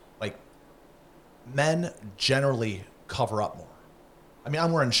 like men generally cover up more. I mean,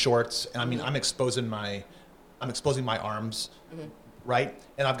 I'm wearing shorts, and I mean, I'm exposing my arms, right?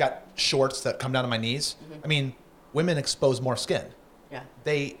 And I've got shorts that come down to my knees. I mean, women expose more skin. Yeah.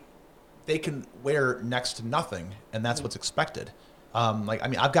 They can wear next to nothing, and that's what's expected.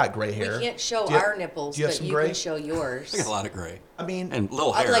 I've got gray hair. We can't show Do you- our nipples, do you have but some you gray? can show yours. I got a lot of gray. I mean, And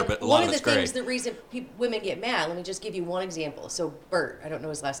little hair, Like but a one lot of of the it's gray. things, the reason women get mad. Let me just give you one example. So Bert, I don't know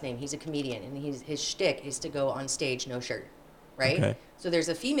his last name. He's a comedian, and his shtick is to go on stage no shirt, right? Okay. So there's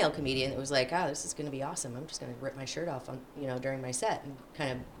a female comedian that was like, "Ah, this is going to be awesome. I'm just going to rip my shirt off on during my set and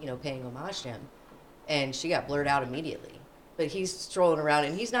kind of paying homage to him," and she got blurred out immediately. But he's strolling around,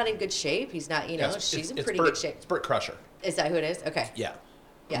 and he's not in good shape. He's not, she's in pretty good shape. It's Bert Crusher. Is that who it is? Okay. Yeah.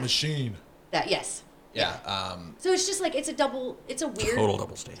 Yeah. A machine. Yes. Yeah. So it's just like it's a weird Total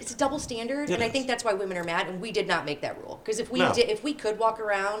double standard. It's a double standard, It and I is. think that's why women are mad. And we did not make that rule because if we No. if we could walk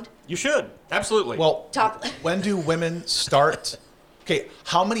around You should. Absolutely. Well, top, when do women start? Okay,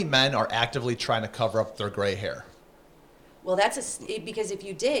 how many men are actively trying to cover up their gray hair? well, because if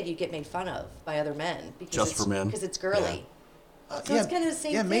you did, you'd get made fun of by other men because Just it's, for men? because it's girly. So yeah, it's kind of the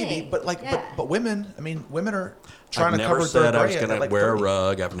same yeah, thing. maybe, but Yeah. but women. I mean, women are trying I've to never cover said their I gray. was at going to like wear 30. a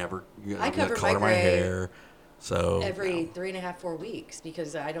rug. I've never I cover color my my gray hair. So every 3.5, 4 weeks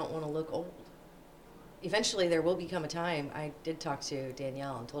because I don't want to look old. Eventually, there will become a time. I did talk to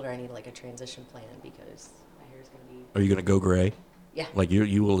Danielle and told her I need like a transition plan because my hair is going to be are you going to go gray? yeah. Like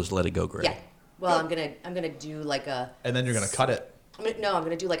you will just let it go gray? Yeah. Well, I'm gonna do like a. And then you're gonna cut it. I'm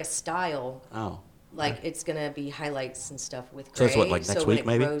gonna do like a style. Oh. Like it's gonna be highlights and stuff with So gray. that's what, like, next so when week, it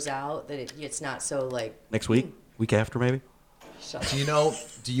maybe? grows out, that it's not so like. Next week? Week after, maybe? Shut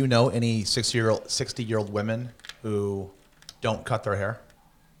Do you know any 60-year-old women who don't cut their hair?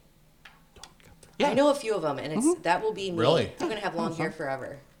 Yeah. I know a few of them, and it's that will be me. Really? I'm gonna have long hair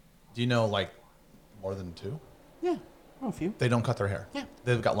forever. Do you know like more than 2? Yeah. I know a few. They don't cut their hair. Yeah.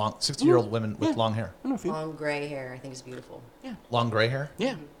 They've got 60-year-old women with long hair. I know a few. Long gray hair, I think is beautiful. Yeah. Long gray hair?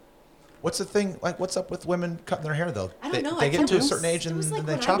 Yeah. What's the thing? Like, what's up with women cutting their hair though? I don't know. They I get thought to it a was- certain age it and was like then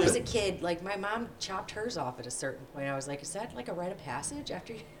they when chop I was a it. kid, like my mom chopped hers off at a certain point. I was like, is that like a rite of passage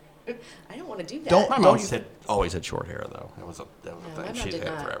after you? I don't want to do that. Don't- My mom always had short hair though. That was a No, my thing. mom She's did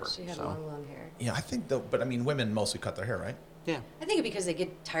had not. forever. She had so. long hair. Yeah, I think but I mean, women mostly cut their hair, right? Yeah. I think because they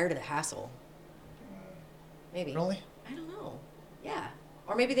get tired of the hassle. Maybe. Really? I don't know. Yeah.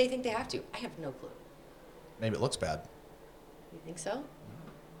 Or maybe they think they have to. I have no clue. Maybe it looks bad. You think so?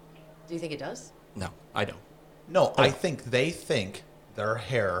 Do you think it does? No, I don't. No, I think they think their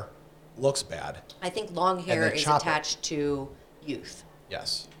hair looks bad. I think long hair they is chop it. attached to youth,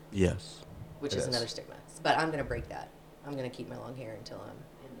 Yes. Yes. which It is is. another stigma. But I'm going to break that. I'm going to keep my long hair until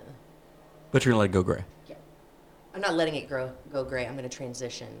I'm in the... But you're gonna let it go gray. Yeah. I'm not letting it go gray. I'm going to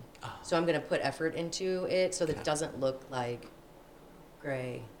transition. So I'm going to put effort into it so that it doesn't look like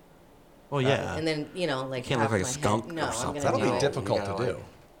gray. Well, yeah. And then, like Can't half look like a my head. skunk No, or I'm something. gonna That'll do be it. difficult You to gotta, do.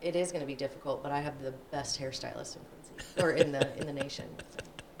 It is going to be difficult, but I have the best hairstylist in Quincy, or in the nation.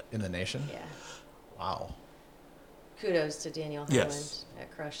 In the nation? Yeah. Wow. Kudos to Danielle Yes. Howland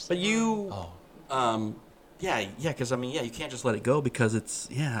at Crush. But Salon. you, Oh. because you can't just let it go because it's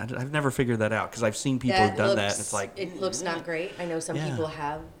I've never figured that out because I've seen people That who've done that looks- and it's like it looks not great. I know some Yeah. people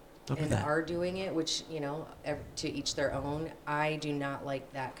have Look at and that. are doing it, which to each their own. I do not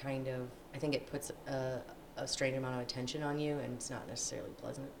like that kind of. I think it puts a strange amount of attention on you, and it's not necessarily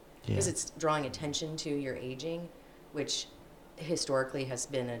pleasant because Yeah. it's drawing attention to your aging, which historically has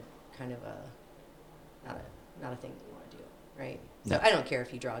been a kind of not a thing that you want to do, right? No. So I don't care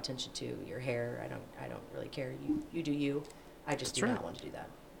if you draw attention to your hair. I don't really care. You do you. I just That's do right. not want to do that.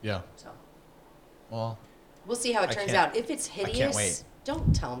 Yeah. So. Well, We'll see how it I turns can't- out. If it's can't hideous, wait.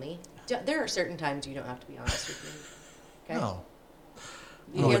 don't tell me. There are certain times you don't have to be honest with me. Okay? no.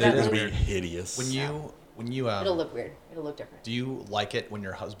 You No, hear it that? is Lou? weird. hideous. When you It'll look weird. It'll look different. do you like it when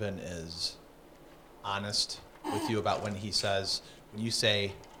your husband is honest with you about when he says when you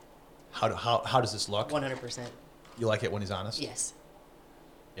say how does this look? 100%. You like it when he's honest? Yes.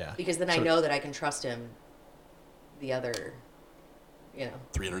 Yeah. Because then I So- know that I can trust him the other,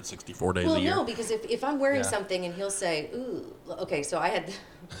 364 days Well, a year. no, because if I'm wearing Yeah. something and he'll say, "Ooh," okay, so I had,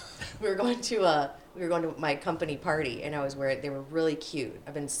 we were going to my company party, and I was wearing. They were really cute.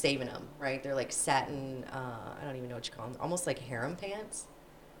 I've been saving them, right? They're like satin. I don't even know what you call them. Almost like harem pants,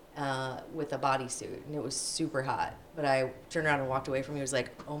 with a bodysuit, and it was super hot. But I turned around and walked away from him. He was like,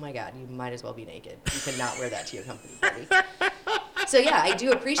 "Oh my God, you might as well be naked. You cannot wear that to your company party." So yeah, I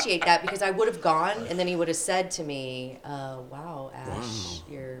do appreciate that because I would have gone, and then he would have said to me, "Wow, Ash, Wow.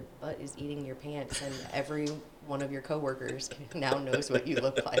 your butt is eating your pants, and every one of your coworkers now knows what you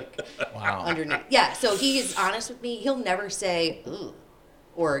look like Wow. underneath." Yeah, so he is honest with me. He'll never say, "Ooh,"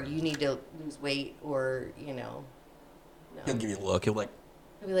 or "You need to lose weight," or No. He'll give you a look. He'll be like,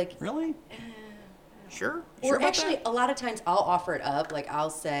 He'll be like, really? Sure? or Sure about actually, that? a lot of times I'll offer it up. Like I'll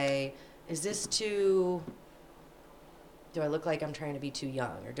say, "Is this too? Do I look like I'm trying to be too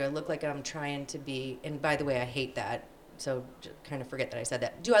young, or do I look like I'm trying to be?" And by the way, I hate that. So just kind of forget that I said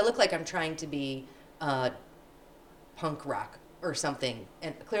that. Do I look like I'm trying to be punk rock or something?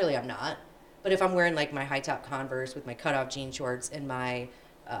 And clearly I'm not. But if I'm wearing like my high top Converse with my cutoff jean shorts and my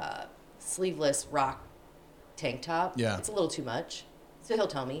sleeveless rock tank top, Yeah. it's a little too much. So he'll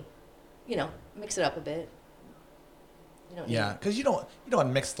tell me, mix it up a bit. You don't need- Yeah, because you don't want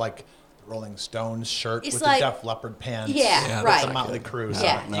to mix like the Rolling Stones shirt It's with like- the Def Leppard pants. Yeah, with right. the Motley Crue.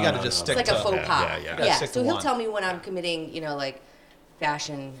 Yeah. You got to just stick It's like to a faux pas. Yeah, yeah. gotta Yeah, stick so to he'll one. tell me when I'm committing, like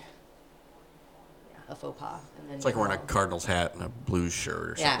fashion, a faux pas. And then It's like wearing a I'll- Cardinals hat and a Blues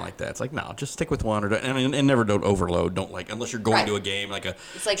shirt or something Yeah. like that. It's like, no, just stick with one. And never don't overload. Don't unless you're going Right. to a game, like a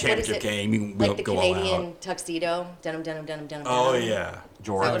It's like, what is championship it? game, you can Like the go all Canadian out. tuxedo, denim, denim, denim, denim. Oh, denim. yeah. Is that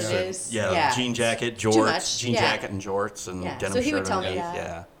Jorts. what it is? Yeah, Yeah. jean jacket, Too jorts, much, jean yeah. jacket and jorts and Yeah, denim so he would shirt tell me underneath. that.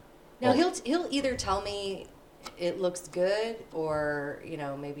 Yeah. Now he'll either tell me it looks good, or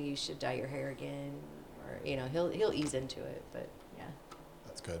maybe you should dye your hair again, or he'll ease into it. But yeah,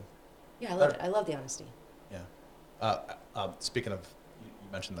 That's good. yeah, I love it. I love the honesty. Yeah. Speaking of,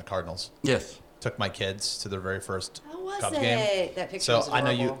 you mentioned the Cardinals. Yes. Took my kids to their very first How was Cubs it? game. That picture So was I know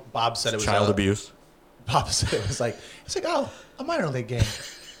you. adorable. Bob said it was Child abuse. Bob said it was like a minor league game.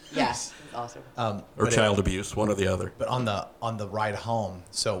 Yeah, it's awesome. Or But child abuse, one or the other. But on the ride home,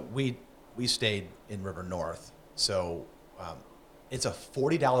 so we stayed in River North. So it's a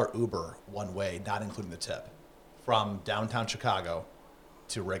 $40 Uber one way, not including the tip, from downtown Chicago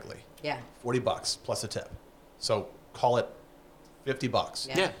to Wrigley. Yeah. $40 plus a tip. So call it $50.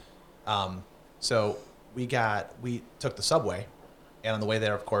 Yeah. Yeah. So we took the subway, and on the way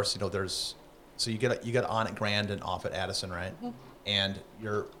there, of course, you get on at Grand and off at Addison, right? Mm-hmm. And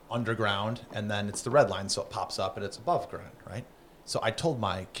you're underground, and then it's the red line, so it pops up and it's above ground, right? So I told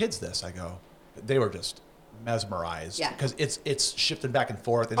my kids this. I go, they were just mesmerized Yeah. because it's shifting back and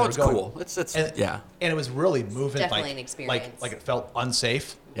forth. And Oh, they it's were going, cool. It's and, yeah. and it was really moving. Definitely like, an experience. Like it felt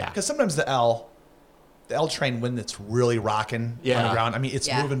unsafe. Yeah. Because sometimes the L train, when it's really rocking Yeah. on the ground, I mean, it's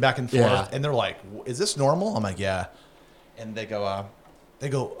Yeah. moving back and forth, Yeah. and they're like, "Is this normal?" I'm like, "Yeah," and they go,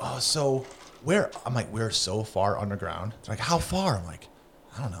 "Oh, so where?" I'm like, "We're so far underground." They're like, "How far?" I'm like,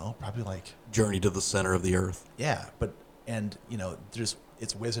 "I don't know, probably like." Journey to the center of the earth. Yeah, but just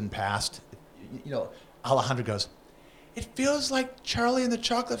it's whizzing past. Alejandro goes, "It feels like Charlie and the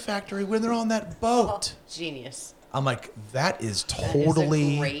Chocolate Factory when they're on that boat." Genius. I'm like, that is That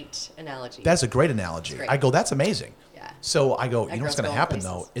totally is a great analogy. That's a great analogy. Great. I go, that's amazing. Yeah. So I go, That you know what's girl's going to going happen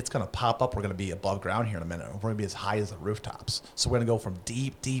places. though? It's going to pop up. We're going to be above ground here in a minute. We're going to be as high as the rooftops. So we're going to go from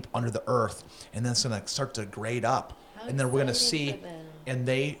deep, deep under the earth, and then it's going to start to grade up, How and then we're going to exciting see. for them.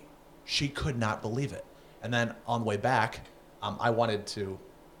 And she could not believe it. And then on the way back,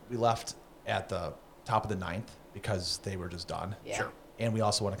 we left at the top of the 9th because they were just done. Yeah. Sure. And we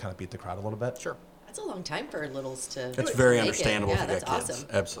also want to kind of beat the crowd a little bit. Sure. That's a long time for littles to. It's very make it. understandable Yeah, if you that's got kids. awesome.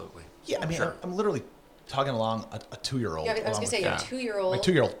 Absolutely. Yeah, I mean, Sure. I'm literally tugging along a 2-year-old. Yeah, I was gonna say your Yeah. 2-year-old. My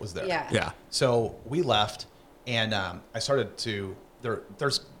 2-year-old was there. Yeah. Yeah. So we left, and I started to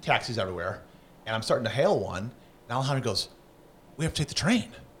there's taxis everywhere, and I'm starting to hail one. And Alejandro goes, "We have to take the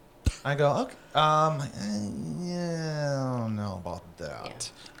train." I go, "Okay, yeah, I don't know about that." Yeah.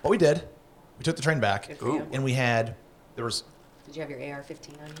 But we did. We took the train back, Good for you. and there was Did you have your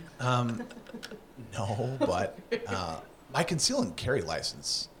AR-15 on you? no, but my conceal and carry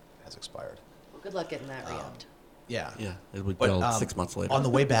license has expired. Well, good luck getting that re-upped. Yeah. Yeah. It would But go 6 months later. on the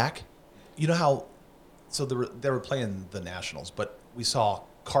way back, you know how? So they were playing the Nationals, but we saw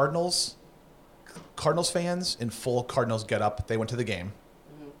Cardinals fans in full Cardinals get up. They went to the game,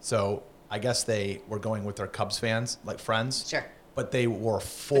 so I guess they were going with their Cubs fans, like friends. Sure. But they were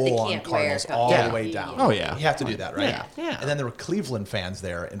full on can't wear Cardinals Cubs. all Yeah. the way down. Oh, yeah. You have to do that, right? Yeah. Yeah. And then there were Cleveland fans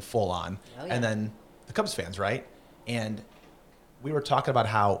there in full on, Oh, yeah. and then the Cubs fans, right? And we were talking about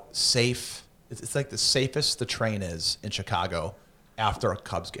how safe it's like the safest the train is in Chicago after a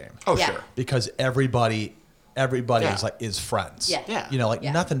Cubs game. Oh, Yeah. sure. Because everybody Yeah. is friends. Yeah. Yeah.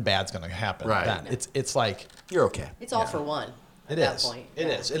 Yeah. Nothing bad's gonna happen. Right. Then. It's like You're okay. It's all Yeah. for one. it at is. that point. It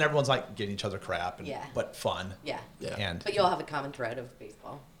Yeah. is, and everyone's like giving each other crap, Yeah. but fun. Yeah. Yeah. And But you all have a common thread of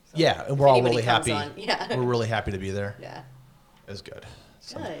baseball. So yeah, and if we're all anybody really comes happy. on- yeah. We're really happy to be there. Yeah. It was good.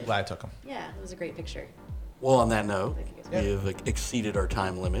 So Good. I'm glad I took them. Yeah, it was a great picture. Well, on that note, Thank you guys. we have exceeded our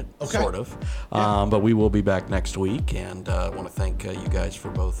time limit, Okay. sort of. Yeah. But we will be back next week, and I want to thank you guys for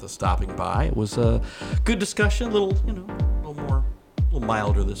both stopping by. It was a good discussion, a little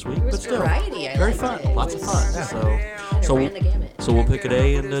milder this week, There was but still variety. I very liked fun, it. lots It of was- fun. yeah. So, Kinda so, ran the gamut. so we'll pick a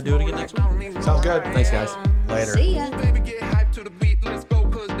day and do it again next week. Sounds good. Thanks, guys. Later. See ya.